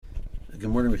Good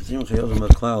morning. We continue with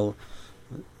Klal,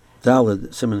 Daled,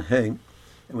 Siman Hey, and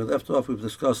we left off. We've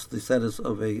discussed the status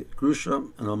of a grusha,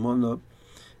 an almona,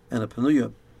 and a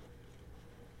panuya.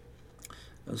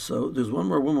 So there's one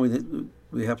more woman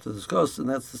we have to discuss, and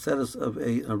that's the status of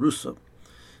a arusa.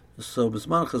 So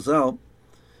Bisman Chazal,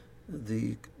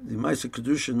 the Maisa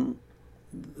Kedushin,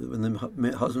 when the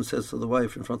husband says to the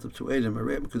wife in front of two Edom,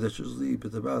 Yisrael,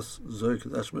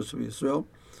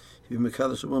 you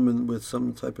mekadosh a woman with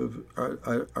some type of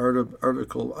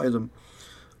article, item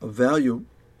of value,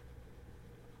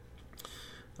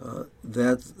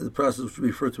 that the process which we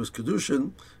refer to as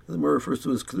kedushin, the more refers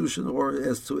to as kedushin or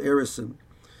as to erisin.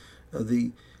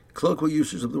 The colloquial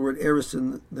usage of the word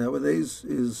erisin nowadays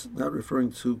is not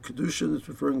referring to kedushin; it's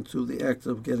referring to the act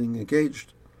of getting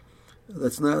engaged.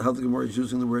 That's not how the Gemara is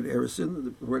using the word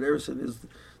erisin. The word erisin is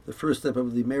the first step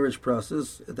of the marriage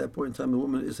process. At that point in time, a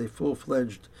woman is a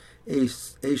full-fledged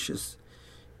Ashes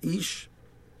ish.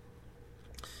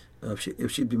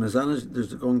 If she'd be mazana,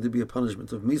 there's going to be a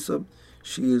punishment of misa.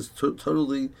 She is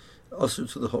totally usher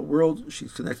to the whole world.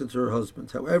 She's connected to her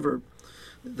husband. However,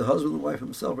 the husband and wife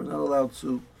himself are not allowed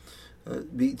to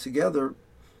be together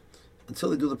until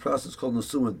they do the process called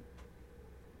nasuin.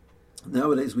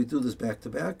 Nowadays, we do this back to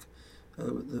back.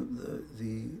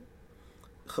 The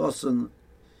chosin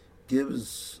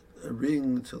gives a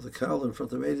ring to the Klal in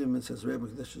front of Edom and says,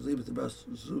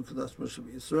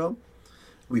 Yisrael.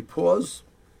 We pause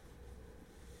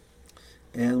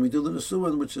and we do the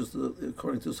Nesuin, which is,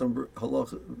 according to some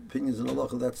halacha, opinions in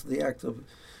halacha, that's the act of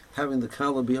having the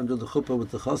Klal be under the chuppah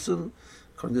with the chosin.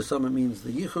 According to some, it means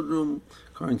the yichud room.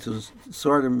 According to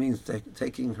Sardim, it means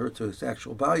taking her to his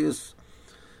actual bias.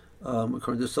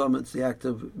 According to some, it's the act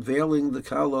of veiling the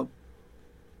Klal.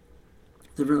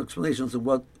 Different explanations of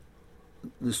what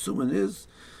the Siman is,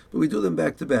 but we do them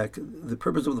back to back. The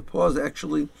purpose of the pause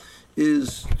actually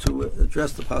is to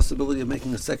address the possibility of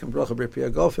making a second bracha b'rei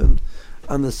Gofen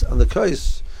on the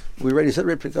kais. We already said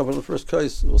b'rei Gofen on the first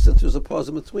kais. Well, since there's a pause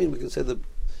in between, we can say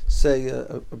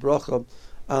a bracha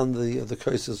on the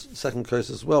kais, second kais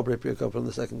as well. B'rei Gofen on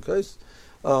the second kais.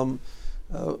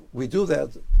 We do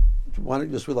that. Why don't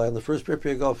you just rely on the first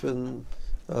b'rei Gofen?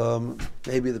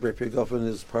 Maybe the B'rei Gofen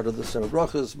is part of the Seven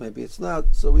Brachos, maybe it's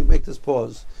not, so we make this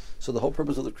pause. So the whole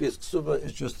purpose of the Kriyas Ksuba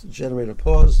is just to generate a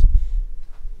pause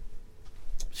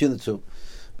between the two.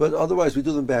 But otherwise we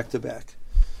do them back to back.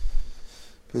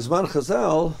 Bizman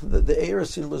Chazal, the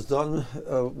Erisin was done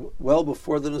well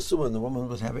before the Nesuin. The woman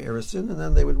would have Erisin, and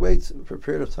then they would wait for a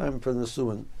period of time for the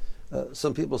Nesuin.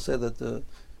 Some people say that the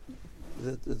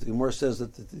Gemara says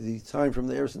that the time from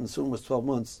the Erisin and Nesuin was 12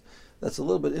 months. That's a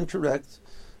little bit incorrect.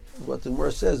 What the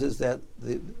Gemara says is that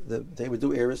they would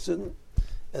do erisin,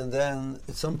 and then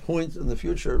at some point in the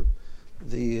future,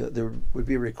 there would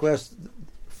be a request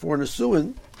for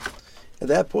nesuin. At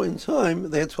that point in time,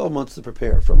 they had 12 months to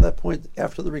prepare. From that point,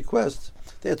 after the request,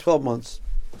 they had 12 months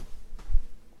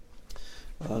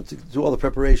to do all the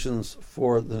preparations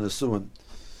for the nesuin.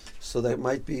 So that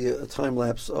might be a time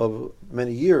lapse of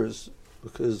many years,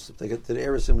 because if they get to the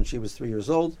erisin when she was 3 years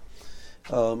old,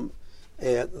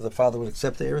 and the father would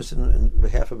accept the heiress in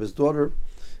behalf of his daughter,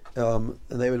 and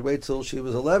they would wait till she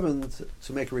was 11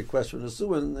 to make a request for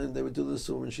Nesuin, and they would do the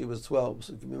Nesuin when she was 12.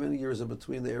 So it could be many years in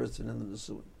between the heiress and the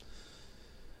Nesuin.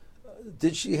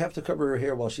 Did she have to cover her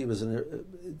hair while she was in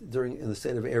the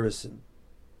state of Erisin?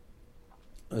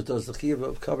 Or does the chiyuv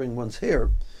of covering one's hair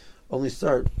only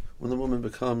start when the woman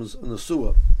becomes a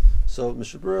Nesua? So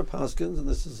Mishabura Paskins, and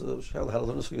this is how to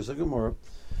learn this Gemara.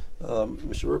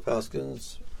 Mishabura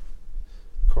Paskins,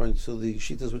 according to the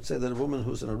Shitas, would say that a woman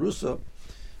who's an arusa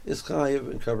is chayiv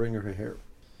in covering her hair.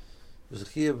 There's a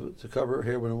chayiv to cover her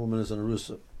hair when a woman is an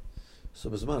arusa. So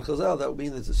B'zman Chazal, that would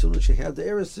mean that as soon as she had the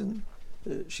erisin,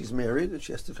 she's married and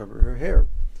she has to cover her hair,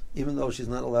 even though she's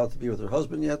not allowed to be with her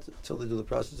husband yet until they do the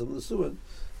process of the suin.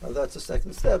 That's the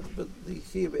second step, but the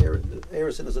chayiv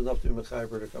erisin is enough to be mechayiv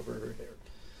to cover her hair.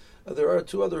 There are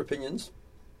two other opinions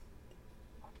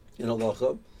in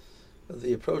halacha.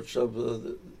 The approach of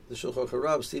the Shulchan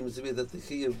Aruch seems to be that the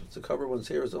chiyuv to cover one's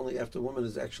hair is only after a woman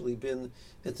has actually been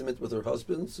intimate with her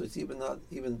husband. So it's not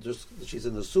even just that she's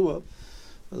in the suah.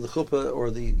 The chuppah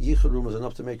or the yichud room is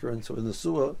enough to make her into a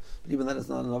nesuah, but even that is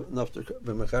not enough to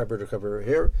be mechaber to cover her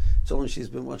hair. It's only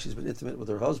once she's been intimate with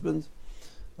her husband.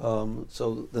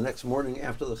 So the next morning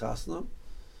after the chasna.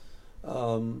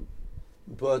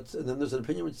 But and then there's an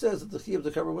opinion which says that the chiyuv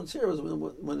to cover one's hair is when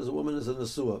a woman is in a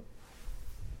nesuah.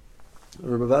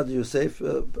 Rabbi Yosef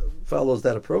follows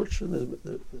that approach, and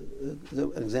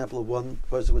there's an example of one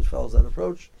person which follows that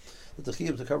approach, that the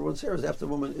chiyuv to cover one's hair is after a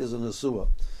woman is in a nesuah.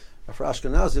 For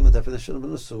Ashkenazim, the definition of a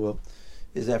nesuah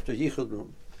is after yichud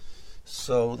room.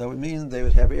 So that would mean they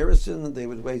would have Erisin, they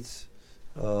would wait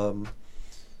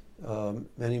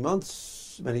many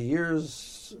months, many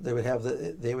years. They would have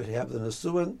the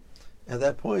Nesuin. At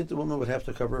that point, the woman would have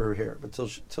to cover her hair. But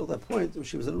till that point, if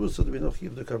she was in Rusa, there would be no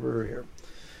chiyuv to cover her hair.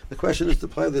 The question is to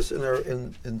apply this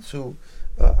into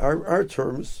our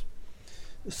terms.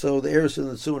 So the Eris and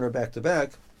the Nesuin are back to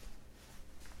back.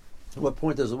 At what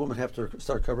point does a woman have to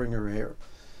start covering her hair?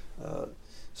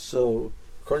 So,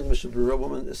 according to Mishnah Berurah, a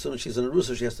woman, as soon as she's in a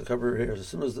rusa, she has to cover her hair. As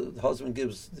soon as the husband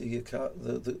gives the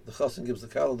chassan gives the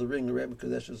kala the ring, the Rebbe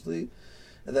Kadesh's Li,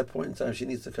 at that point in time, she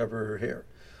needs to cover her hair.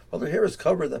 While her hair is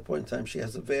covered, at that point in time, she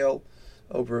has a veil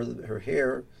over her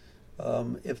hair.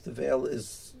 If the veil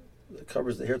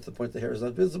covers the hair to the point the hair is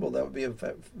not visible, that would be a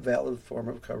valid form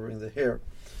of covering the hair.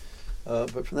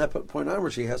 But from that point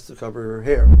onward, she has to cover her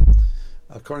hair.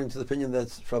 According to the opinion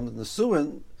that's from the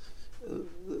Nesuin,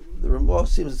 the Ramah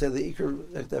seems to say the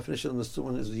Iker definition of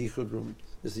Nesuin is the Yichud room,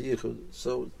 is the Yichud.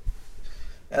 So,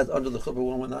 under the Chuppah,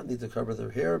 one would not need to cover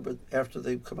their hair, but after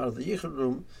they come out of the Yichud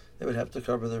room, they would have to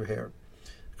cover their hair.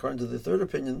 According to the third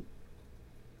opinion,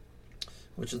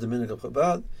 which is the Minhag of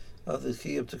Chabad, the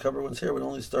chiyuv to cover one's hair would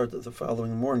only start the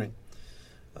following morning.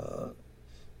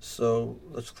 So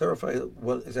let's clarify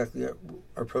what exactly our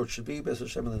approach should be. B'ez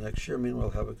Hashem in the next year.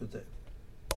 Meanwhile, have a good day.